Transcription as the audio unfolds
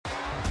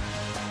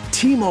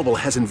T-Mobile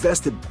has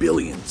invested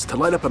billions to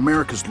light up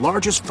America's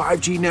largest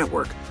 5G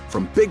network,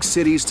 from big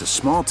cities to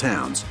small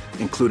towns,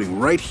 including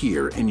right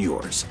here in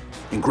yours.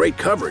 And great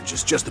coverage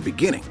is just the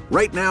beginning.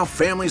 Right now,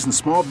 families and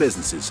small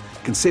businesses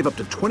can save up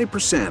to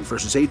 20%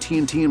 versus AT&T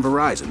and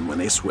Verizon when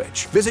they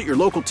switch. Visit your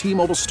local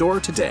T-Mobile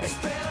store today.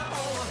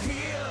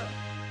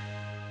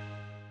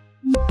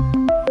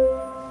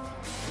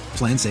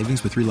 Plan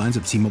savings with 3 lines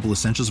of T-Mobile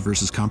Essentials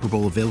versus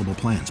comparable available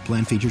plans.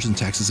 Plan features and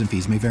taxes and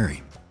fees may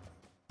vary.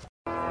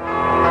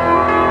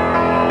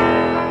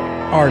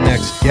 Our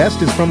next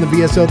guest is from the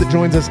VSO that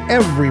joins us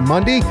every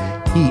Monday.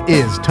 He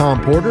is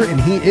Tom Porter, and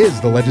he is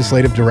the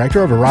Legislative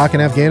Director of Iraq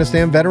and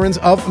Afghanistan Veterans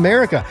of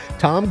America.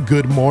 Tom,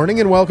 good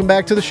morning and welcome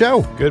back to the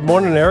show. Good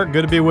morning, Eric.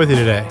 Good to be with you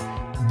today.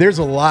 There's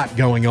a lot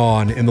going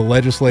on in the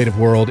legislative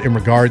world in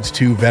regards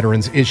to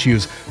veterans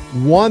issues.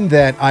 One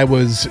that I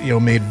was,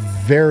 made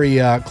very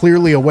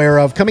clearly aware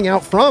of coming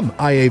out from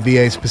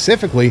IAVA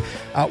specifically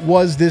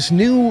was this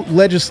new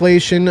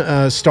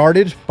legislation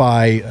started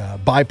by a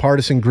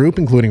bipartisan group,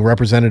 including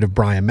Representative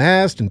Brian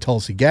Mast and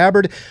Tulsi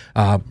Gabbard,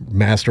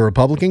 Mast a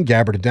Republican,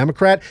 Gabbard a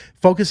Democrat,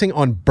 focusing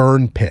on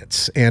burn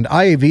pits. And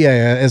IAVA,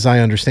 as I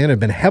understand, have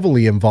been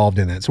heavily involved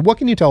in that. So what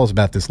can you tell us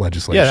about this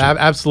legislation? Yeah,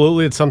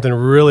 absolutely. It's something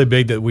really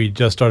big that we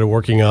just started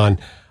working on.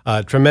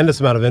 Tremendous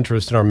amount of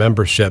interest in our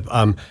membership.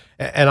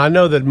 And I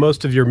know that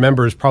most of your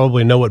members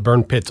probably know what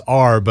burn pits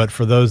are, but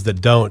for those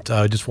that don't,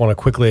 I just want to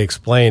quickly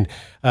explain.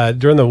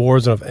 During the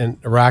wars in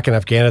Iraq and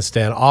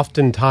Afghanistan,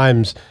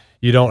 oftentimes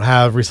you don't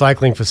have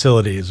recycling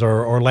facilities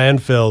or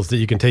landfills that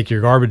you can take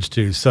your garbage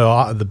to.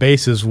 So the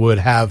bases would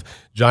have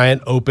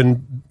giant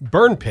open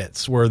burn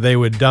pits where they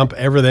would dump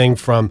everything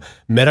from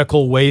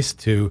medical waste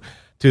to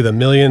the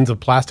millions of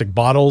plastic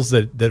bottles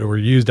that were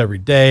used every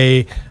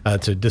day,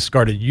 to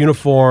discarded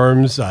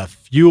uniforms,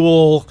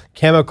 fuel,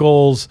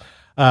 chemicals.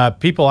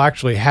 People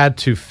actually had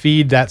to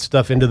feed that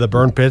stuff into the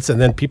burn pits, and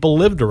then people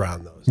lived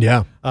around those.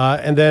 Yeah.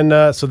 And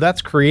then, so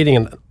that's creating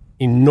an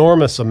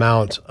enormous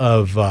amount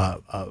of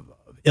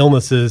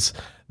illnesses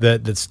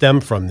that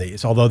stem from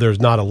these, although there's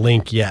not a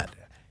link yet.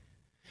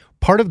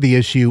 Part of the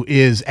issue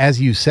is,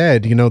 as you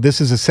said, this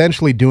is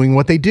essentially doing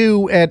what they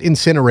do at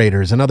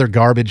incinerators and other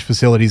garbage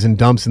facilities and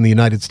dumps in the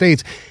United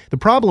States. The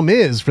problem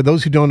is, for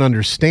those who don't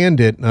understand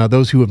it,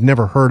 those who have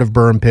never heard of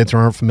burn pits or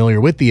aren't familiar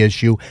with the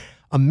issue,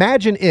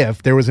 imagine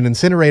if there was an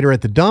incinerator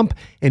at the dump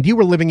and you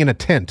were living in a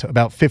tent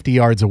about 50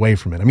 yards away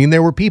from it. I mean,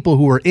 there were people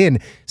who were in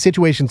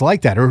situations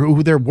like that, or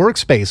who their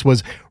workspace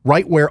was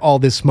right where all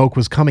this smoke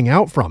was coming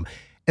out from.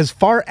 As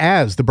far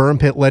as the burn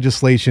pit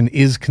legislation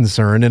is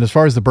concerned, and as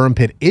far as the burn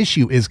pit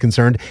issue is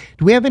concerned,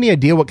 do we have any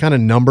idea what kind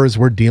of numbers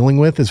we're dealing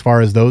with as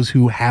far as those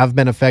who have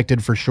been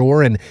affected for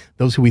sure and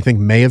those who we think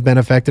may have been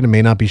affected and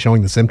may not be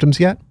showing the symptoms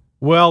yet?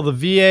 Well, the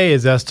VA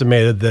has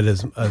estimated that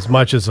as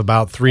much as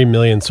about 3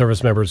 million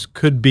service members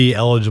could be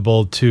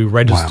eligible to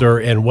register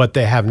in what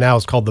they have now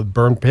is called the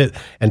Burn Pit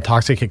and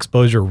Toxic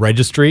Exposure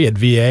Registry at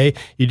VA.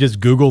 You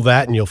just Google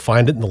that and you'll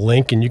find it in the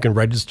link, and you can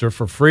register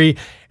for free,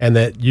 and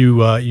that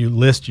you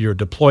list your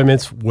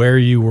deployments, where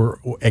you were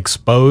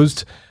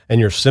exposed,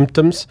 and your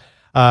symptoms.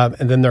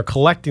 And then they're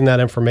collecting that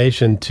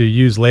information to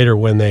use later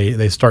when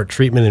they start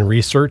treatment and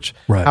research.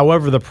 Right.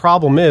 However, the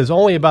problem is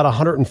only about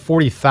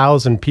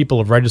 140,000 people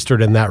have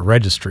registered in that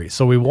registry.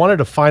 So we wanted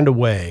to find a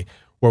way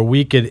where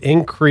we could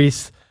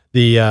increase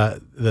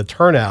the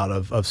turnout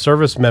of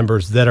service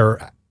members that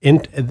are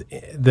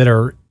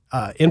inputting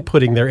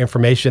their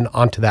information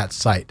onto that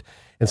site.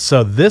 And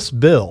so this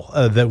bill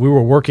that we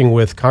were working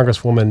with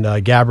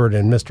Congresswoman Gabbard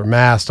and Mr.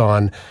 Mast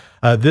on,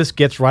 this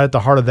gets right at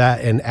the heart of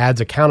that and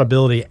adds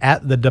accountability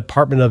at the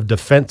Department of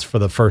Defense for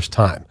the first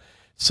time,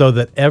 so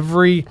that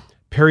every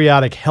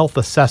periodic health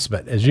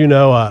assessment, as you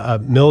know,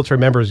 military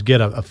members get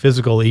a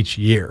physical each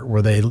year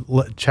where they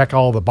check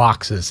all the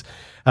boxes.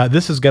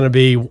 This is going to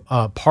be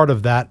part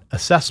of that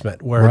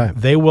assessment where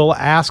they will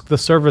ask the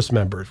service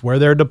members where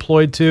they're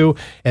deployed to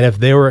and if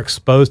they were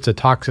exposed to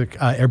toxic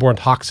airborne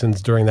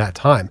toxins during that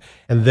time.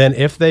 And then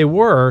if they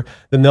were,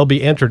 then they'll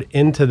be entered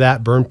into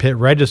that burn pit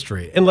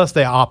registry unless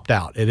they opt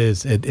out.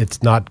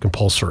 It's not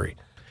compulsory.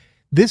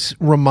 This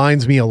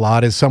reminds me a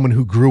lot as someone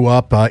who grew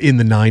up in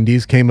the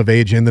 90s, came of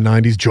age in the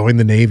 90s, joined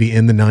the Navy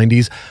in the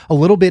 90s, a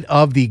little bit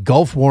of the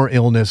Gulf War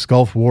illness,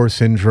 Gulf War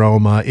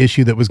syndrome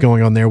issue that was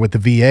going on there with the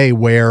VA,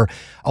 where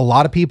a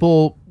lot of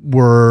people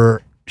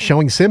were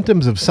showing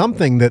symptoms of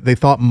something that they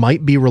thought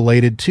might be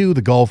related to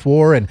the Gulf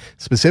War and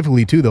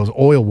specifically to those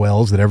oil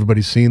wells that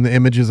everybody's seen the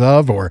images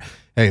of, or,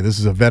 hey, this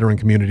is a veteran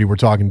community we're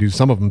talking to.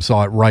 Some of them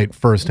saw it right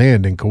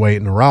firsthand in Kuwait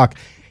and Iraq.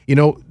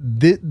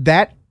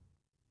 That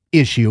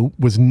issue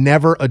was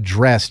never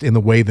addressed in the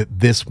way that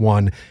this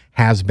one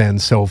has been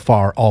so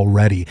far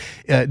already.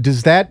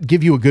 Does that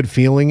give you a good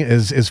feeling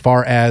as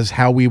far as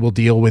how we will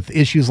deal with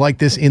issues like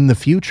this in the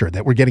future,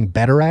 that we're getting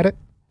better at it?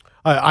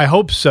 I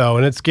hope so,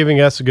 and it's giving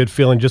us a good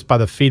feeling just by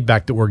the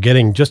feedback that we're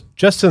getting just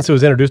since it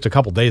was introduced a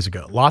couple days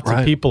ago. Lots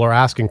of people are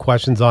asking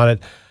questions on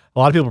it. A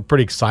lot of people are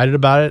pretty excited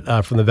about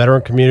it from the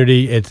veteran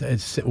community.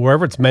 It's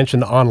wherever it's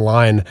mentioned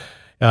online,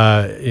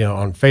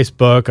 on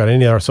Facebook, on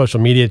any of our social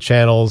media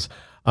channels.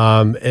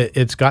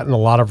 It's gotten a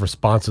lot of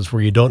responses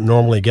where you don't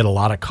normally get a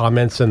lot of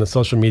comments in the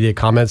social media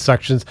comments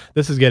sections.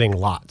 This is getting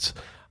lots,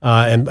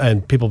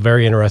 and people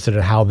very interested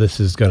in how this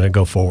is going to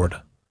go forward.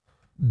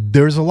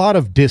 There's a lot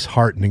of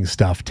disheartening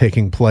stuff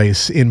taking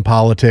place in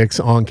politics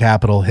on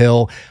Capitol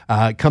Hill,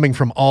 coming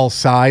from all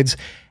sides.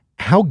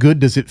 How good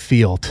does it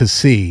feel to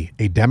see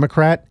a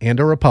Democrat and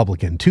a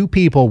Republican, two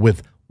people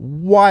with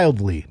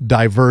wildly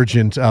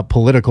divergent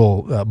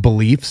political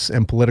beliefs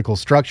and political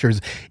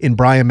structures in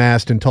Brian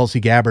Mast and Tulsi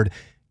Gabbard,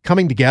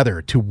 coming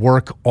together to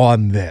work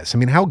on this? I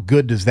mean, how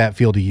good does that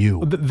feel to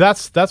you?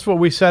 That's what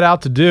we set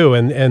out to do,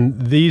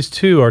 and these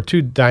two are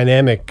two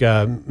dynamic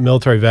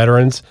military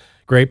veterans,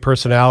 great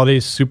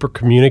personalities, super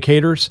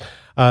communicators.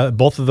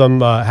 Both of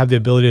them have the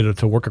ability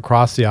to work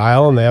across the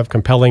aisle, and they have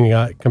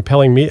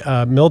compelling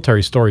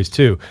military stories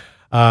too.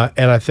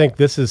 And I think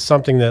this is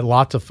something that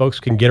lots of folks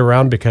can get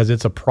around because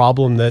it's a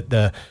problem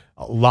that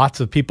lots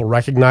of people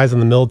recognize in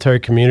the military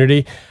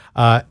community.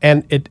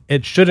 And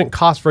it shouldn't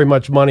cost very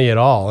much money at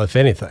all, if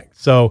anything.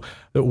 So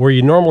where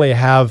you normally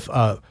have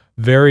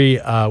very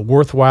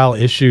worthwhile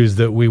issues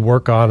that we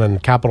work on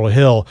Capitol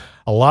Hill,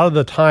 a lot of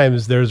the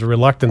times there's a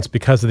reluctance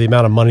because of the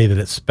amount of money that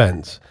it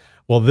spends.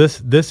 Well,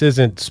 this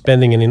isn't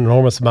spending an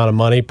enormous amount of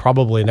money,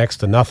 probably next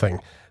to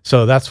nothing.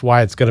 So that's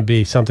why it's going to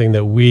be something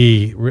that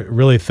we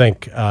really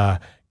think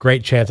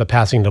great chance of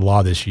passing into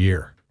law this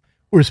year.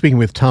 We're speaking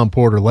with Tom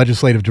Porter,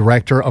 Legislative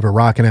Director of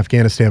Iraq and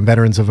Afghanistan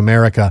Veterans of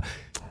America.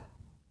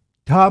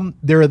 Tom,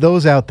 there are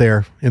those out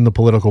there in the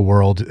political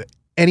world,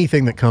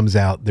 anything that comes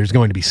out, there's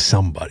going to be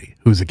somebody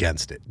who's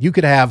against it. You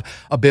could have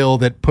a bill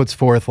that puts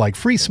forth like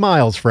free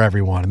smiles for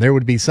everyone, and there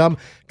would be some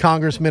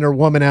congressman or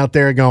woman out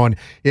there going,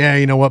 yeah,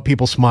 you know what,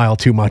 people smile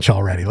too much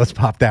already. Let's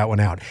pop that one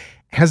out.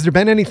 Has there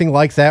been anything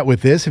like that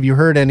with this? Have you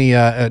heard any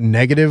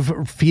negative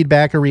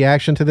feedback or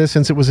reaction to this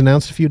since it was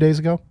announced a few days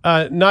ago?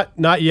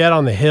 Not yet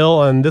on the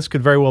Hill, and this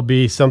could very well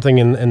be something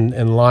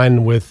in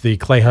line with the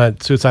Clay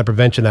Hunt Suicide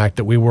Prevention Act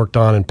that we worked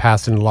on and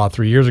passed into law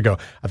 3 years ago.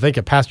 I think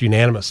it passed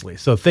unanimously.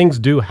 So things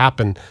do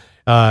happen,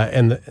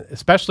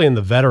 especially in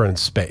the veterans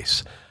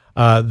space.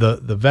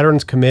 The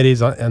veterans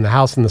committees in the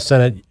House and the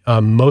Senate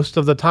most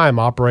of the time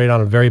operate on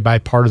a very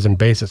bipartisan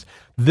basis.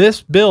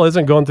 This bill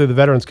isn't going through the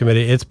Veterans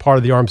Committee. It's part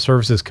of the Armed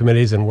Services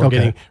Committees, and we're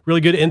getting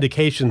really good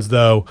indications,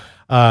 though,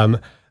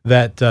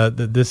 that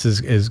this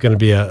is going to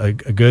be a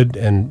good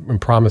and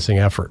promising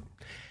effort.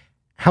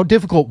 How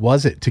difficult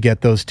was it to get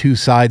those two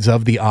sides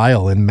of the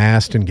aisle in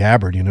Mast and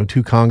Gabbard? You know,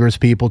 two Congress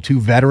people, two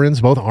veterans,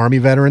 both Army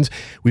veterans.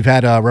 We've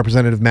had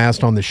Representative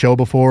Mast on the show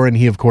before, and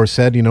he, of course,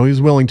 said, you know, he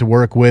was willing to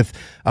work with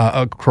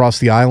across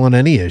the aisle on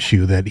any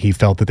issue that he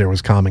felt that there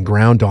was common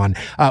ground on.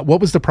 What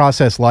was the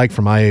process like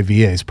from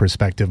IAVA's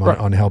perspective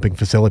on helping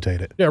facilitate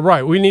it? Yeah,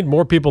 right. We need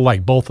more people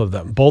like both of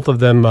them. Both of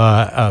them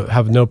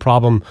have no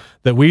problem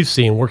that we've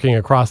seen working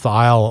across the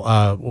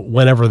aisle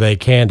whenever they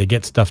can to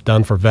get stuff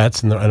done for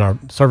vets and our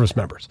service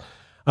members.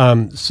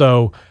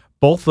 So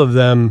both of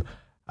them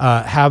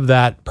have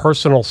that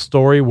personal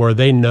story where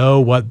they know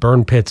what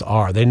burn pits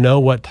are. They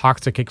know what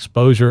toxic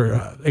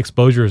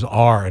exposures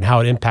are and how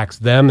it impacts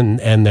them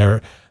and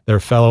their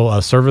fellow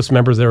service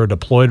members they were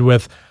deployed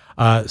with.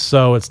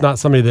 So it's not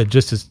somebody that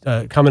just is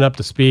coming up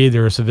to speed.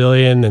 They're a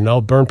civilian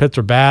and, burn pits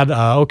are bad.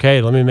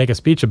 Okay, let me make a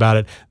speech about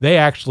it. They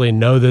actually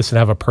know this and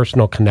have a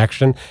personal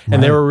connection.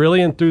 And they were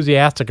really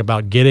enthusiastic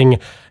about getting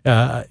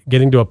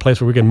to a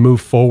place where we can move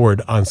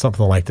forward on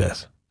something like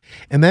this.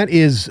 And that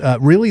is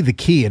really the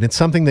key. And it's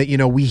something that, you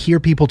know, we hear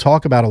people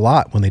talk about a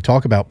lot when they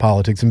talk about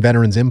politics and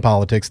veterans in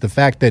politics. The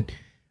fact that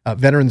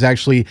veterans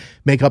actually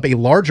make up a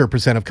larger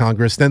percent of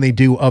Congress than they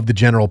do of the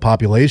general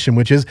population,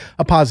 which is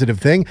a positive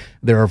thing.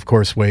 There are, of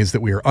course, ways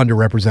that we are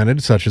underrepresented,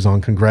 such as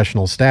on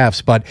congressional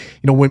staffs. But,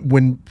 you know,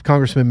 when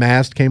Congressman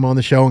Mast came on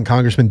the show and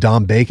Congressman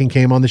Don Bacon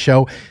came on the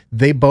show,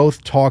 they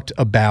both talked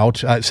about,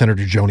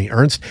 Senator Joni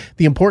Ernst,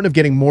 the importance of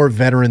getting more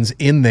veterans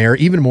in there,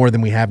 even more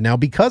than we have now,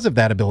 because of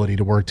that ability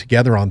to work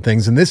together on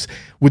things. And this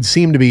would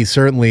seem to be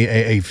certainly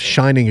a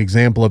shining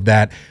example of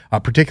that,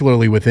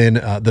 particularly within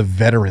the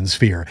veteran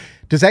sphere.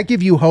 Does that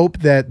give you hope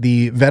that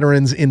the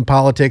veterans in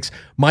politics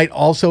might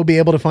also be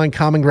able to find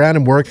common ground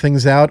and work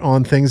things out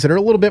on things that are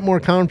a little bit more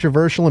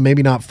controversial and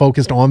maybe not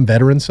focused on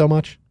veterans so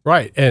much?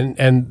 Right.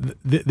 And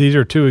these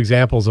are two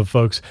examples of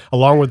folks,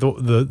 along with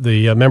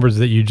the members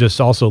that you just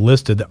also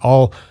listed, that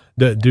all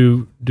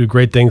do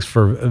great things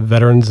for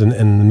veterans and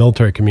the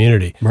military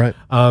community. Right.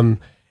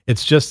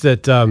 It's just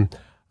that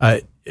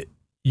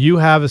you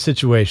have a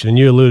situation, and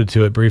you alluded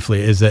to it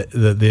briefly, is that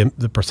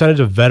the percentage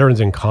of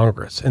veterans in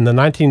Congress in the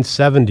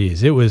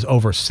 1970s, it was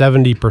over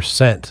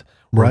 70%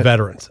 were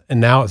veterans, and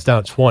now it's down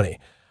at 20.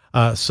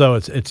 So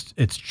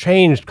it's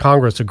changed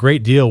Congress a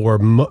great deal, where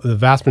the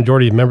vast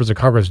majority of members of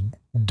Congress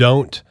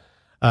don't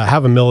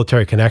have a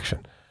military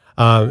connection,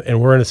 and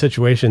we're in a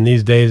situation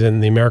these days in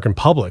the American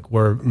public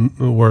where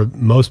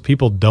most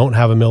people don't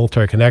have a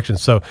military connection.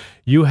 So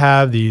you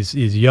have these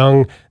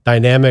young,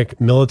 dynamic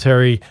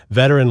military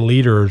veteran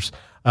leaders.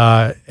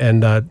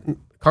 And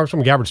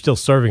Congresswoman Gabbard's still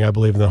serving, I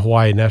believe, in the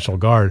Hawaii National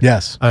Guard.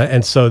 Yes.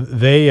 And so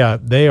they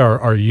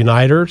are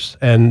uniters,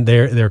 and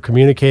they're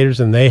communicators,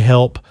 and they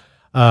help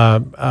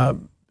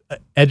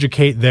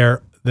educate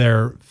their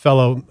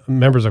fellow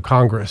members of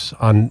Congress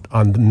on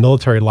the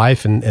military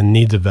life and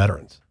needs of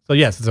veterans. So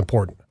yes, it's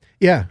important.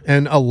 Yeah,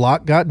 and a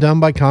lot got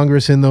done by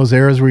Congress in those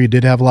eras where you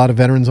did have a lot of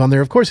veterans on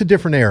there. Of course, a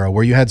different era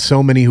where you had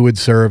so many who had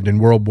served in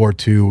World War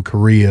II,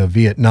 Korea,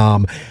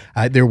 Vietnam.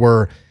 There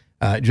were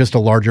just a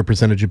larger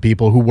percentage of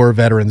people who were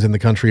veterans in the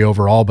country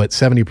overall, but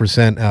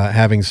 70%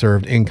 having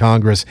served in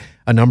Congress,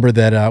 a number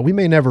that we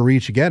may never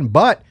reach again,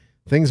 but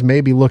things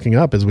may be looking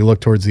up as we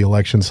look towards the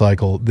election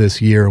cycle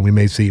this year, and we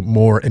may see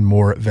more and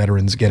more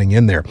veterans getting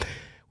in there.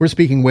 We're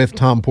speaking with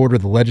Tom Porter,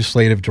 the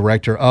legislative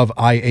director of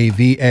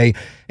IAVA,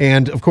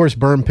 and of course,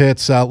 burn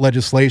pits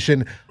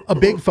legislation, a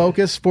big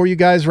focus for you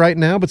guys right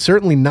now, but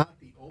certainly not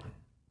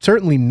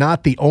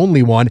the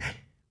only one.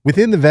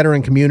 Within the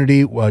veteran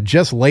community,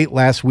 just late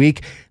last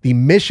week, the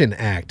Mission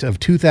Act of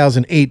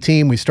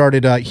 2018, we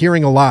started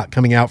hearing a lot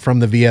coming out from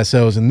the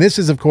VSOs, and this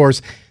is, of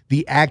course,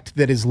 the act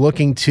that is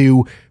looking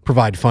to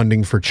provide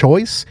funding for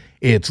choice.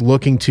 It's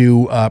looking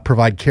to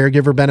provide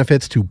caregiver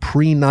benefits to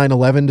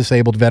pre-9/11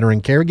 disabled veteran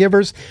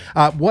caregivers.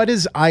 What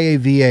is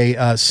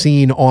IAVA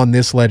seen on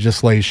this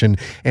legislation,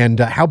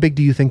 and how big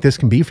do you think this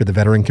can be for the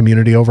veteran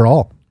community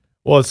overall?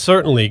 Well, it's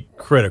certainly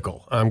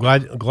critical. I'm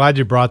glad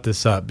you brought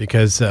this up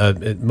because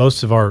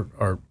most of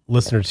our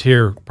listeners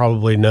here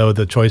probably know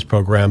the choice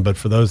program, but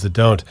for those that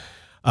don't,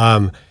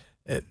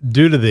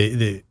 due to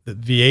the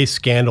VA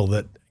scandal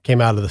that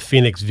came out of the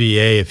Phoenix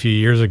VA a few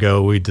years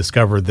ago, we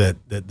discovered that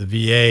the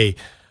VA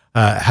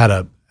had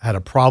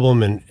a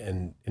problem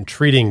in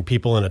treating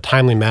people in a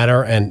timely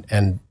manner and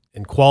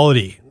in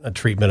quality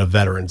treatment of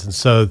veterans. And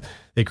so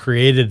they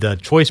created a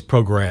choice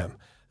program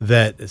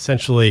that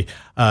essentially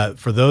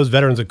for those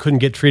veterans that couldn't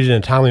get treated in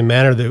a timely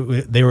manner,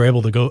 they were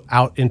able to go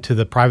out into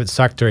the private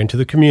sector, into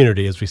the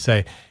community, as we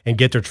say, and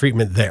get their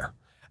treatment there.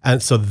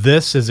 And so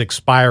this is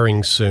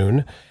expiring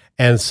soon.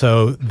 And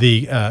so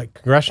the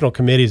congressional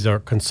committees are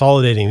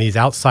consolidating these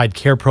outside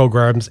care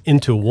programs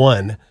into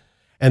one,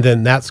 and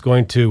then that's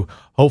going to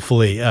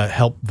hopefully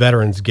help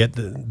veterans get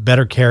the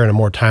better care in a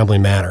more timely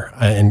manner.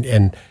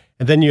 And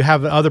then you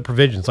have other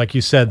provisions, like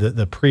you said,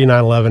 the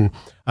pre-9/11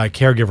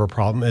 caregiver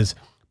problem is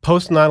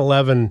post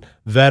 9/11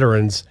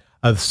 veterans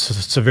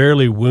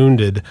severely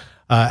wounded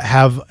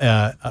have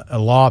a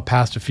law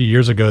passed a few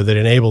years ago that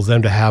enables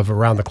them to have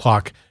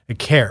around-the-clock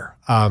care.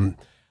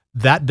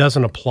 That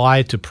doesn't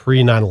apply to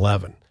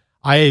pre-9/11.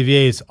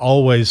 IAVA has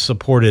always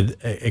supported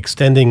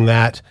extending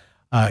that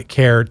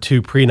care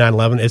to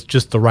pre-9/11. It's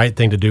just the right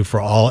thing to do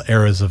for all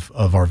eras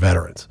of our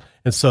veterans.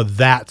 And so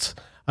that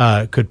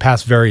could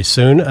pass very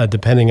soon,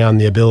 depending on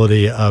the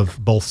ability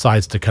of both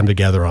sides to come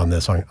together on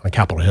this on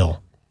Capitol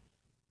Hill.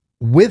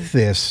 With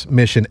this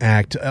Mission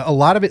Act, a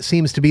lot of it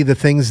seems to be the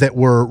things that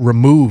were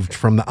removed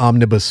from the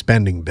omnibus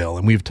spending bill.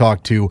 And we've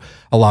talked to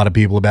a lot of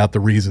people about the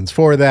reasons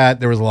for that.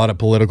 There was a lot of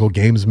political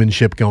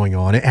gamesmanship going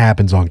on. It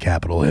happens on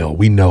Capitol Hill.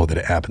 We know that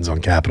it happens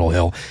on Capitol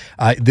Hill.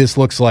 This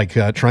looks like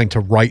trying to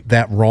right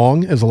that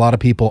wrong, as a lot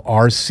of people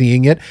are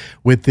seeing it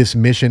with this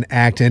Mission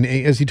Act. And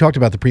as you talked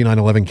about the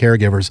pre-9/11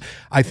 caregivers,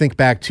 I think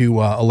back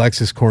to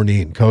Alexis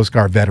Cornine, Coast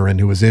Guard veteran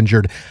who was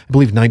injured, I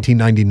believe,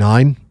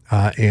 1999.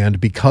 And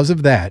because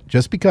of that,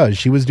 just because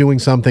she was doing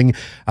something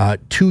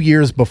 2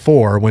 years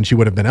before when she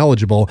would have been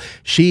eligible,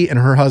 she and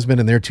her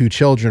husband and their 2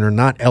 children are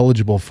not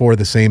eligible for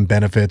the same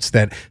benefits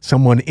that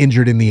someone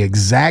injured in the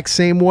exact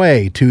same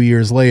way 2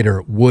 years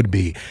later would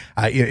be.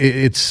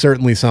 It's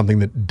certainly something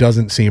that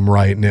doesn't seem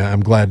right. And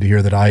I'm glad to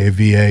hear that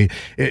IAVA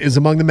is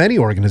among the many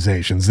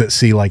organizations that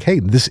see like, hey,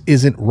 this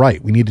isn't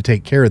right. We need to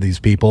take care of these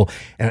people.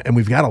 And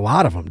we've got a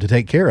lot of them to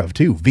take care of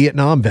too.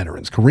 Vietnam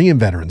veterans, Korean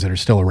veterans that are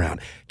still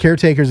around,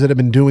 caretakers that have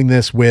been doing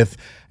this with,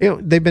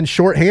 they've been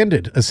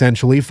shorthanded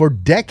essentially for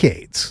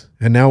decades.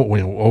 And now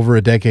over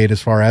a decade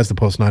as far as the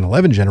post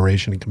 9/11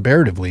 generation, and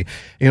comparatively,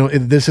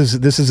 this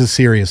is a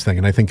serious thing,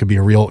 and I think could be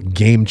a real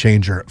game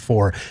changer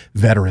for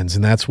veterans.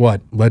 And that's what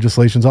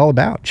legislation's all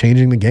about,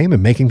 changing the game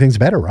and making things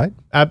better, right?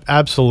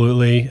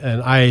 Absolutely.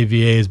 And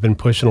IAVA has been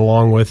pushing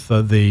along with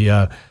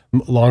the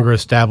longer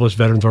established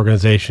veterans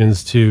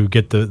organizations to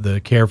get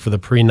the care for the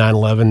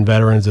pre-9/11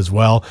 veterans as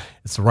well.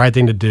 It's the right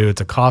thing to do.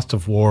 It's a cost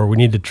of war. We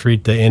need to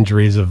treat the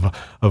injuries of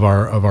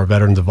our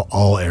veterans of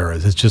all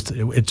eras. It's just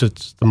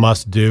the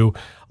must do.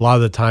 A lot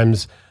of the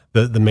times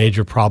the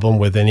major problem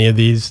with any of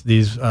these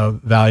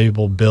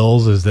valuable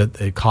bills is that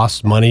it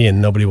costs money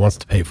and nobody wants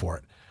to pay for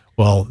it.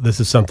 Well, this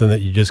is something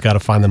that you just got to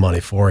find the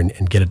money for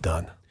and get it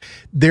done.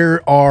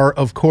 There are,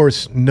 of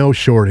course, no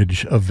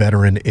shortage of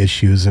veteran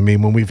issues. I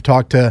mean, when we've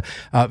talked to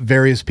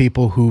various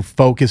people who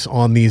focus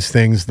on these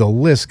things, the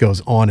list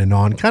goes on and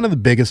on. Kind of the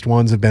biggest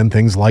ones have been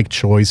things like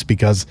choice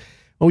because,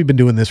 well, we've been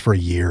doing this for a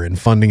year and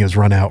funding has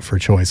run out for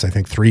choice, I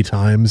think 3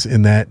 times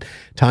in that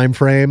time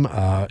frame.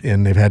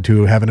 And they've had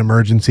to have an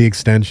emergency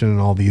extension and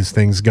all these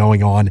things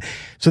going on.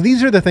 So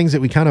these are the things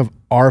that we kind of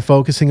are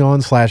focusing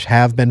on /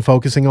 have been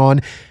focusing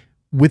on.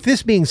 With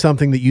this being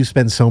something that you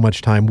spend so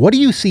much time, what do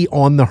you see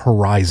on the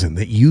horizon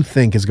that you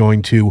think is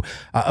going to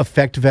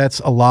affect vets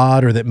a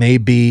lot, or that may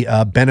be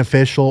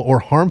beneficial or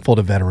harmful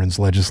to veterans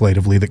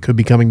legislatively that could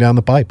be coming down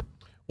the pipe?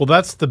 Well,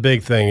 that's the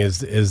big thing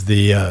is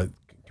the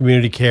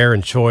community care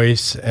and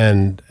choice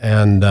and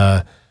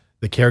the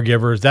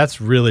caregivers. That's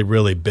really,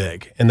 really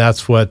big. And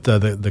that's what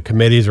the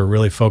committees are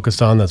really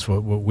focused on. That's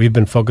what we've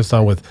been focused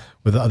on with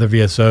other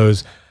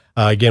VSOs.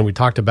 Again, we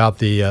talked about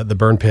the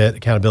Burn Pit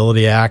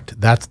Accountability Act.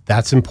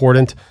 That's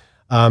important.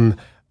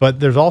 But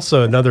there's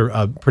also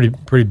another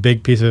pretty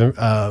big piece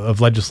of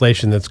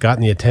legislation that's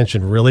gotten the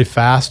attention really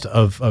fast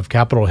of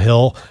Capitol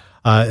Hill.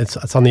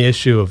 It's on the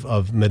issue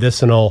of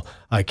medicinal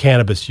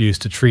cannabis use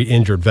to treat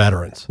injured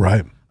veterans.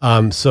 Right.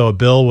 So a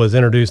bill was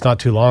introduced not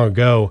too long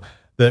ago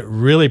that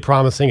really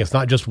promising. It's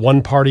not just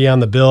one party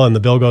on the bill and the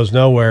bill goes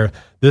nowhere.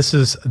 This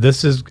is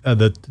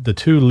the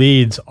two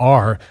leads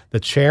are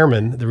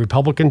the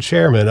Republican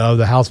chairman of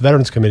the House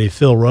Veterans Committee,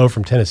 Phil Rowe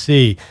from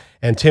Tennessee,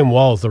 and Tim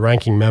Walz, the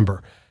ranking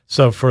member.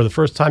 So for the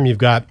first time, you've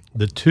got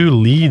the two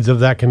leads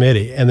of that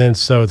committee, and then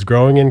so it's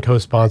growing in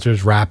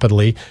co-sponsors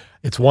rapidly.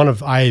 It's one of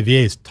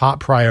IAVA's top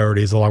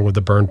priorities, along with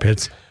the burn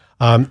pits,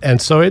 and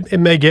so it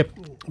may get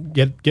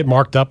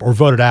marked up or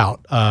voted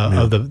out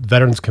of the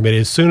Veterans Committee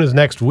as soon as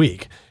next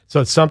week. So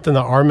it's something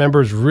that our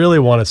members really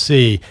want to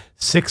see.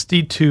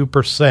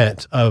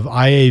 62% of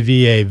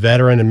IAVA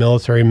veteran and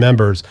military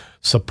members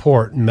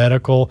support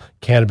medical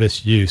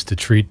cannabis use to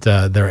treat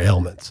their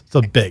ailments.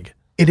 So big.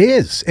 It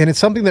is. And it's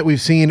something that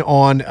we've seen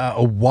on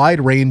a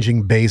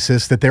wide-ranging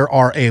basis, that there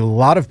are a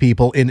lot of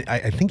people in,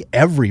 I think,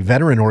 every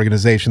veteran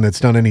organization that's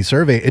done any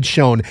survey. It's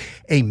shown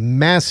a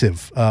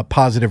massive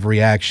positive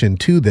reaction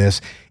to this.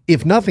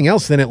 If nothing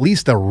else, then at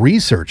least the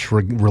research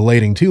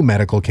relating to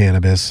medical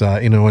cannabis,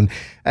 and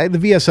the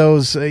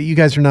VSOs, you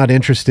guys are not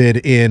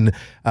interested in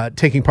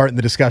taking part in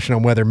the discussion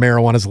on whether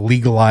marijuana is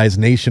legalized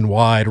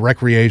nationwide,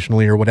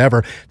 recreationally, or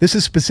whatever. This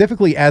is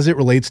specifically as it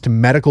relates to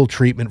medical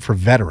treatment for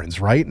veterans,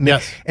 right?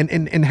 Yes.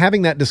 And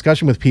having that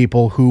discussion with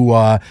people who,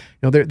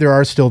 there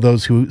are still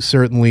those who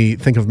certainly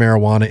think of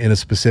marijuana in a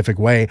specific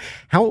way.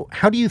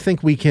 How do you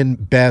think we can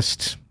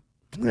best,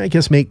 I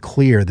guess, make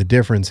clear the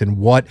difference in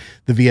what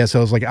the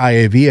VSOs like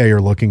IAVA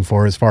are looking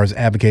for as far as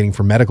advocating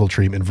for medical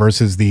treatment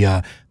versus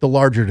the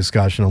larger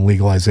discussion on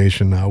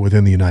legalization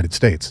within the United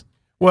States?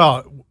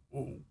 Well,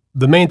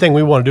 the main thing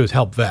we want to do is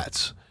help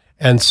vets.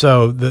 And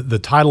so the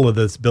title of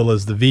this bill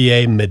is the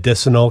VA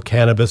Medicinal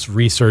Cannabis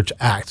Research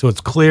Act. So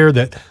it's clear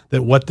that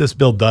what this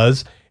bill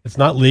does, it's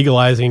not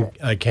legalizing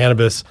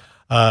cannabis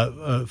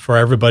for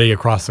everybody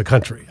across the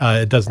country.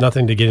 It does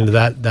nothing to get into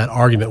that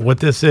argument.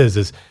 What this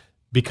is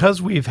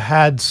because we've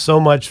had so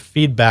much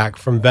feedback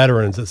from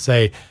veterans that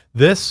say,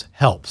 this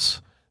helps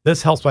my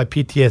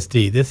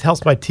PTSD, this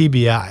helps my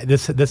TBI,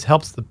 this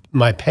helps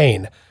my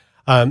pain.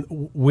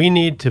 We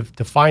need to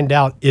find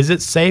out, is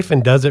it safe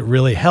and does it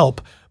really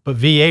help? But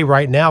VA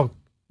right now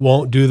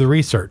won't do the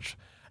research.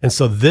 And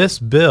so this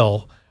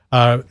bill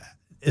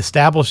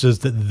establishes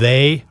that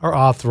they are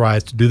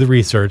authorized to do the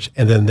research,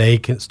 and then they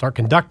can start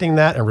conducting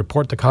that and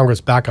report to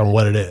Congress back on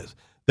what it is.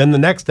 Then the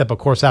next step, of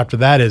course, after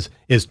that is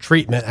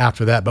treatment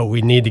after that, but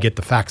we need to get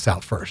the facts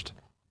out first.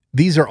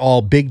 These are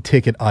all big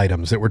ticket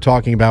items that we're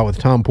talking about with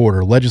Tom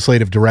Porter,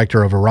 Legislative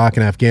Director of Iraq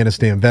and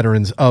Afghanistan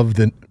Veterans of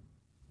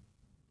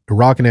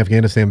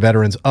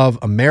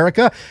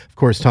America. Of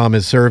course, Tom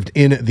has served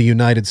in the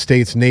United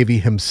States Navy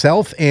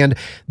himself. And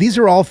these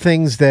are all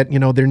things that,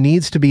 there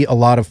needs to be a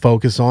lot of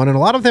focus on. And a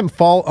lot of them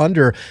fall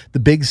under the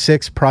big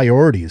 6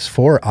 priorities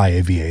for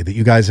IAVA that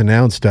you guys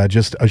announced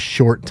just a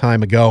short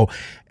time ago.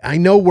 I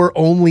know we're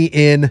only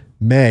in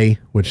May,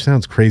 which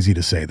sounds crazy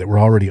to say that we're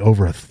already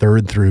over a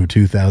third through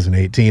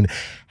 2018.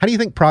 How do you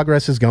think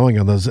progress is going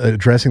on those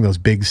addressing those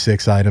big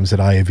 6 items that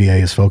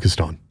IAVA is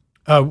focused on?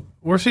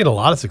 We're seeing a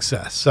lot of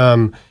success.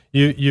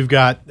 You've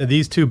got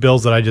these 2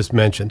 bills that I just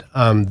mentioned.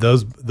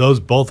 Those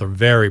both are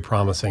very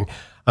promising.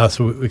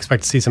 So we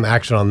expect to see some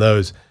action on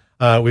those.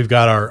 We've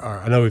got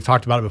our I know we've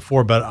talked about it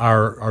before, but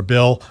our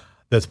bill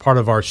that's part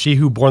of our She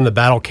Who Born the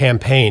Battle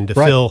campaign to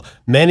fill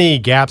many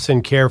gaps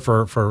in care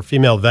for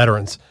female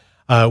veterans.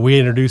 We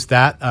introduced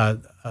that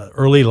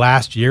early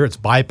last year. It's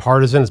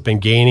bipartisan. It's been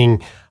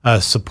gaining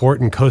support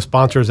and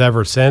co-sponsors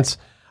ever since.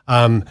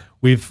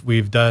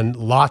 We've done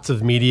lots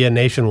of media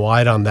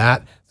nationwide on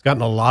that. It's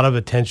gotten a lot of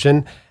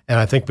attention, and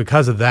I think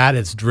because of that,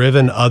 it's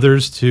driven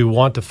others to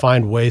want to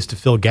find ways to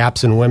fill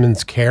gaps in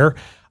women's care.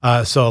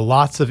 So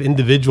lots of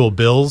individual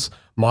bills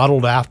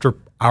modeled after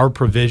our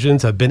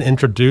provisions have been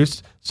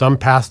introduced, some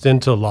passed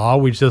into law.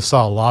 We just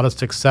saw a lot of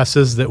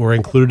successes that were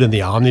included in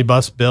the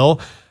omnibus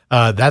bill.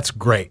 That's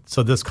great.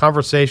 So this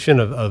conversation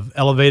of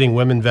elevating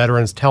women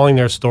veterans, telling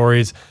their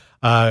stories,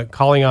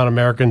 calling on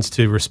Americans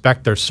to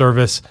respect their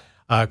service,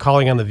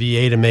 calling on the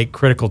VA to make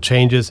critical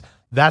changes,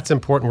 that's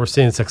important. We're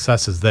seeing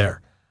successes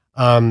there.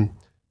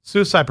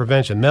 Suicide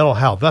prevention, mental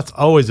health, that's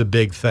always a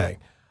big thing.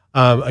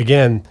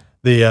 Again,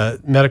 the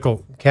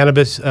medical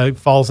cannabis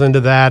falls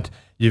into that.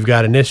 You've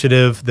got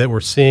initiative that we're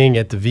seeing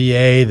at the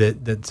VA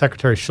that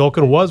Secretary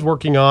Shulkin was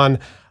working on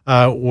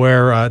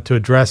where to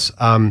address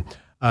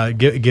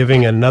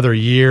giving another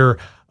year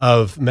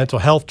of mental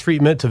health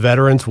treatment to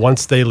veterans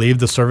once they leave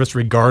the service,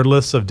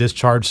 regardless of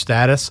discharge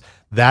status.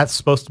 That's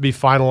supposed to be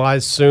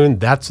finalized soon.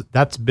 That's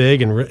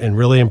big and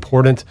really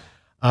important.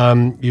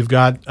 You've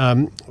got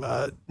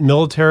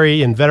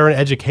military and veteran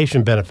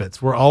education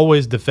benefits. We're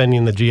always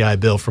defending the GI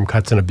Bill from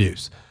cuts and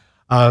abuse.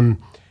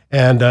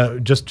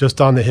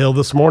 Just on the Hill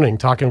this morning,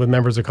 talking with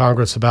members of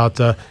Congress about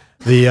the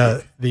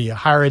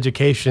Higher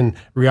Education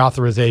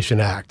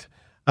Reauthorization Act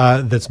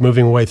that's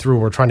moving way through.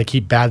 We're trying to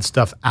keep bad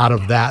stuff out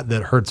of that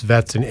hurts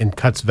vets and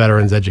cuts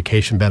veterans'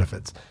 education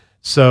benefits.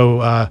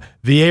 So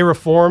VA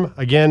reform,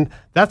 again,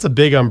 that's a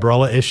big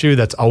umbrella issue.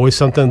 That's always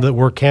something that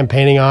we're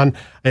campaigning on.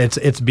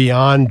 It's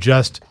beyond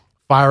just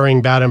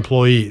firing bad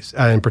employees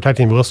and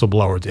protecting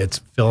whistleblowers. It's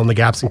filling the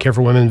gaps in care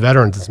for women and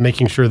veterans. It's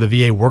making sure the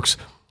VA works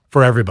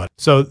for everybody.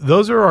 So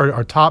those are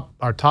our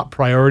top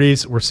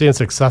priorities. We're seeing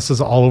successes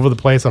all over the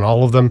place on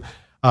all of them.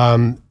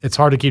 It's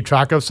hard to keep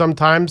track of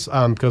sometimes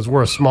because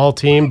we're a small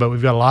team, but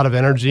we've got a lot of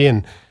energy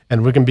and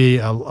we can be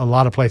a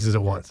lot of places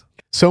at once.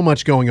 So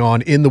much going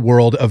on in the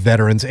world of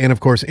veterans and, of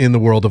course, in the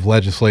world of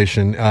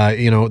legislation.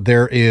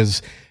 There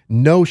is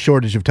no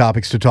shortage of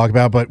topics to talk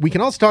about, but we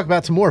can also talk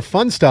about some more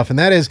fun stuff. And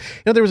that is,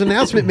 there was an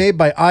announcement made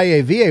by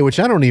IAVA, which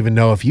I don't even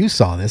know if you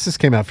saw this. This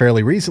came out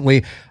fairly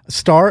recently. A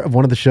star of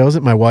one of the shows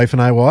that my wife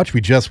and I watch. We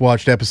just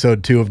watched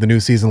episode 2 of the new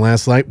season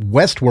last night,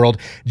 Westworld.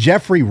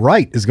 Jeffrey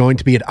Wright is going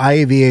to be at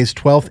IAVA's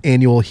 12th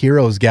annual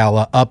Heroes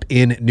Gala up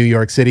in New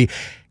York City.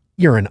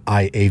 You're an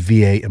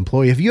IAVA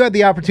employee. Have you had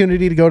the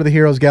opportunity to go to the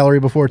Heroes Gallery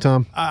before,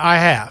 Tom? I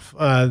have.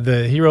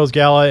 The Heroes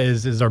Gala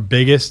is our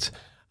biggest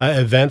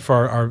event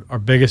for our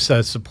biggest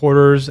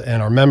supporters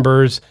and our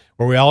members,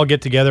 where we all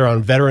get together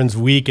on Veterans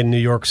Week in New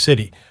York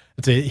City.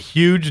 It's a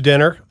huge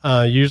dinner.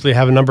 Usually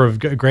have a number of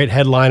great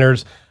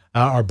headliners.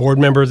 Our board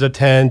members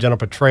attend. General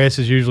Petraeus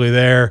is usually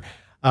there.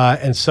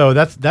 And so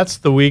that's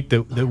the week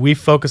that we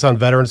focus on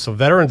veterans. So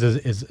veterans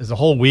is a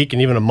whole week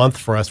and even a month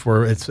for us,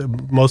 where it's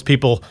most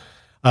people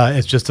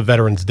it's just a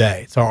Veterans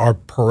Day. So our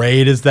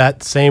parade is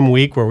that same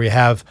week, where we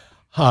have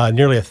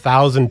nearly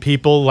 1,000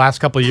 people the last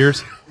couple of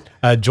years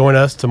join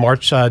us to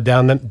march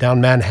down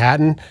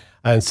Manhattan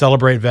and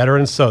celebrate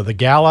veterans. So the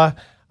gala,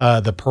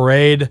 the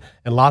parade,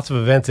 and lots of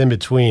events in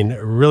between,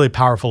 really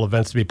powerful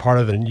events to be part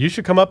of. And you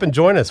should come up and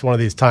join us one of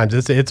these times.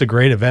 It's a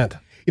great event.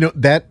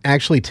 That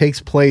actually takes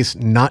place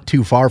not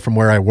too far from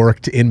where I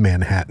worked in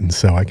Manhattan,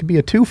 so I could be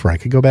a twofer. I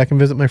could go back and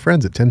visit my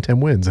friends at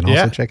 1010 Wins and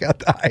also check out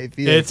the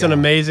IAVA. It's an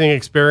amazing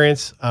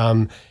experience.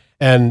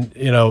 And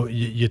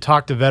you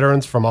talk to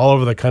veterans from all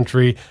over the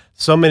country.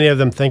 So many of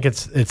them think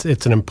it's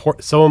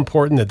so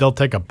important that they'll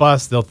take a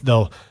bus,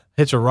 they'll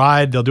hitch a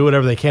ride, they'll do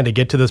whatever they can to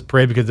get to this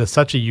parade, because it's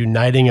such a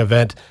uniting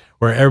event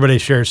where everybody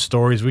shares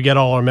stories. We get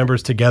all our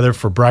members together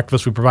for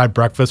breakfast. We provide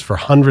breakfast for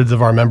hundreds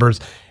of our members,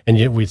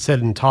 and we sit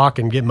and talk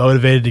and get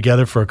motivated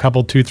together for a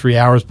couple, 2-3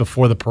 hours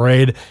before the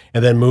parade,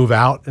 and then move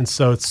out. And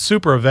so it's a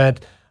super event.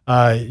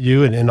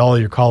 You and all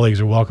of your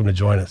colleagues are welcome to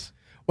join us.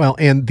 Well,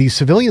 and the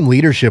Civilian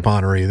Leadership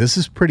Honoree, this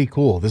is pretty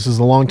cool. This is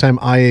a longtime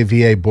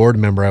IAVA board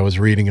member I was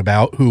reading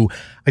about, who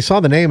I saw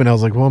the name and I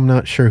was like, well, I'm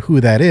not sure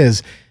who that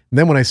is. And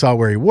then when I saw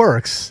where he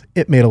works,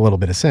 it made a little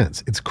bit of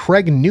sense. It's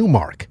Craig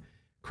Newmark.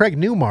 Craig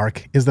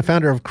Newmark is the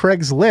founder of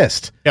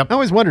Craigslist. Yep. I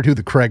always wondered who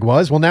the Craig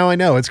was. Well, now I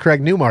know. It's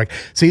Craig Newmark.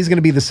 So he's going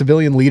to be the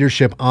Civilian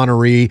Leadership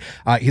Honoree.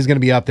 He's going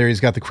to be up there.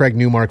 He's got the Craig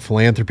Newmark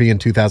Philanthropy in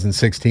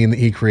 2016 that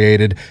he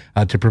created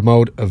to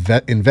promote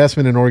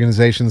investment in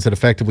organizations that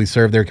effectively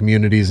serve their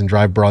communities and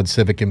drive broad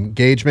civic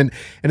engagement,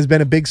 and has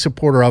been a big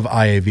supporter of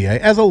IAVA,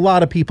 as a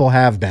lot of people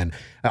have been.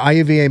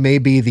 IAVA may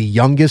be the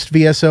youngest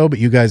VSO, but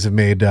you guys have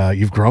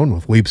you've grown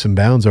with leaps and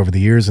bounds over the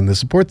years, and the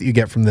support that you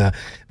get from the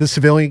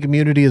civilian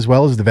community as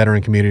well as the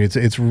veteran community,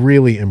 it's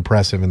really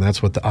impressive, and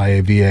that's what the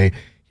IAVA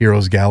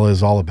Heroes Gala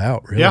is all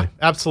about, really. Yeah,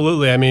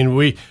 absolutely. I mean,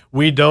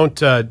 we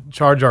don't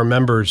charge our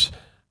members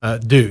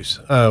dues.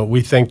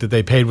 We think that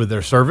they paid with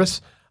their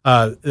service.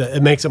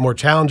 It makes it more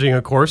challenging,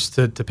 of course,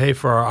 to pay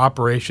for our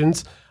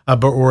operations,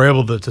 but we're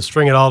able to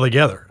string it all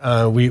together.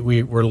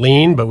 We're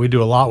lean, but we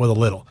do a lot with a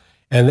little.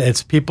 And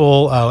it's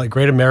people like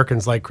great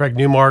Americans like Craig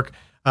Newmark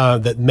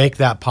that make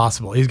that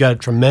possible. He's got a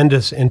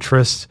tremendous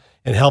interest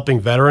in helping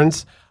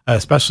veterans,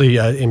 especially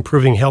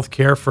improving health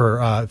care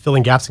for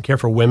filling gaps in care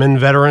for women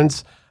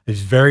veterans.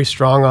 He's very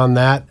strong on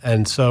that.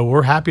 And so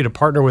we're happy to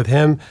partner with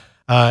him,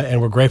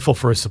 and we're grateful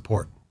for his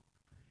support.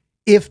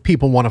 If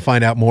people want to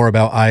find out more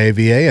about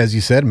IAVA, as you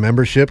said,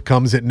 membership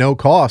comes at no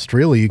cost,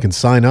 really. You can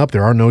sign up.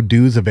 There are no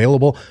dues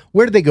available.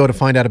 Where do they go to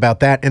find out about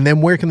that? And then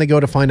where can they go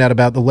to find out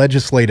about the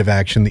legislative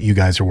action that you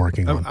guys are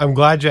working on? I'm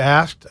glad you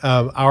asked.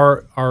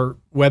 Our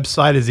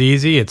website is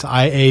easy. It's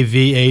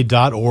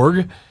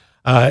iava.org.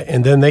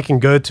 And then they can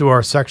go to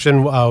our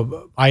section,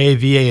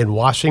 IAVA in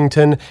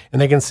Washington,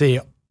 and they can see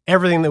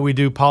everything that we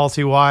do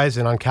policy-wise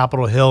and on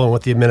Capitol Hill and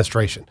with the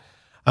administration.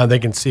 They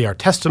can see our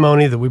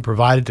testimony that we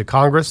provided to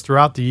Congress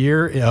throughout the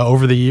year,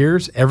 over the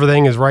years.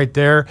 Everything is right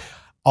there.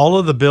 All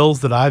of the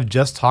bills that I've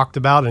just talked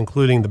about,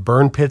 including the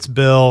burn pits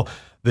bill,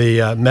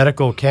 the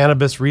Medical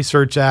Cannabis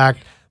Research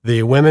Act,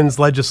 the women's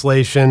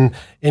legislation,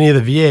 any of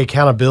the VA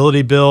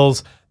accountability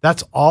bills.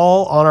 That's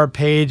all on our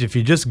page. If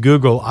you just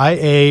Google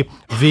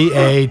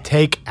IAVA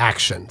Take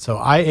Action. So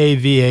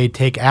IAVA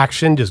Take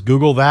Action, just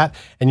Google that,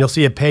 and you'll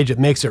see a page that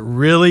makes it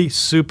really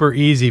super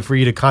easy for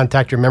you to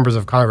contact your members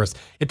of Congress.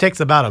 It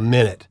takes about a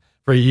minute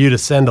for you to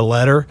send a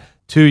letter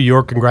to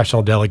your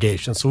congressional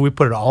delegation. So we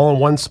put it all in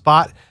one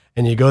spot,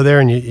 and you go there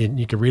and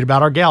you can read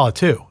about our gala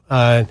too,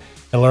 and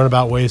learn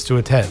about ways to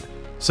attend.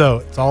 So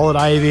it's all at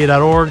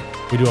IAVA.org.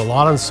 We do a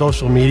lot on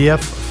social media.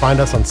 Find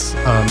us on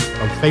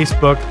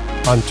Facebook,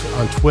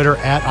 on Twitter,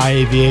 at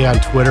IAVA on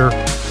Twitter.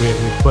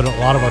 We put a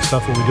lot of our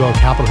stuff that we do on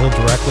Capitol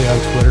Hill directly on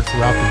Twitter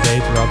throughout the day,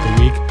 throughout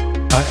the week,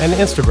 and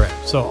Instagram.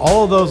 So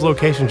all of those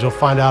locations, you'll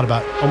find out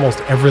about almost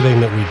everything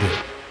that we do.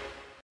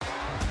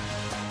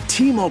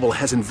 T-Mobile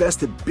has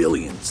invested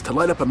billions to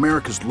light up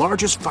America's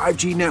largest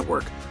 5G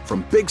network,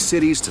 from big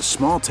cities to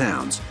small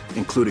towns,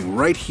 including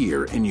right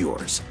here in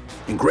yours.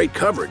 And great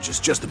coverage is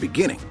just the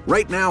beginning.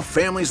 Right now,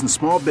 families and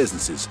small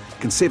businesses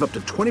can save up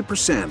to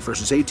 20%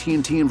 versus AT&T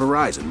and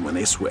Verizon when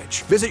they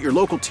switch. Visit your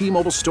local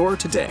T-Mobile store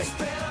today.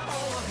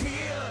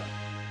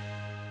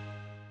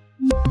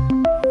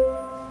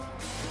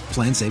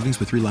 Plan savings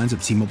with 3 lines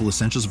of T-Mobile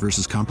Essentials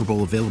versus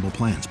comparable available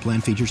plans.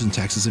 Plan features and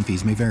taxes and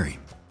fees may vary.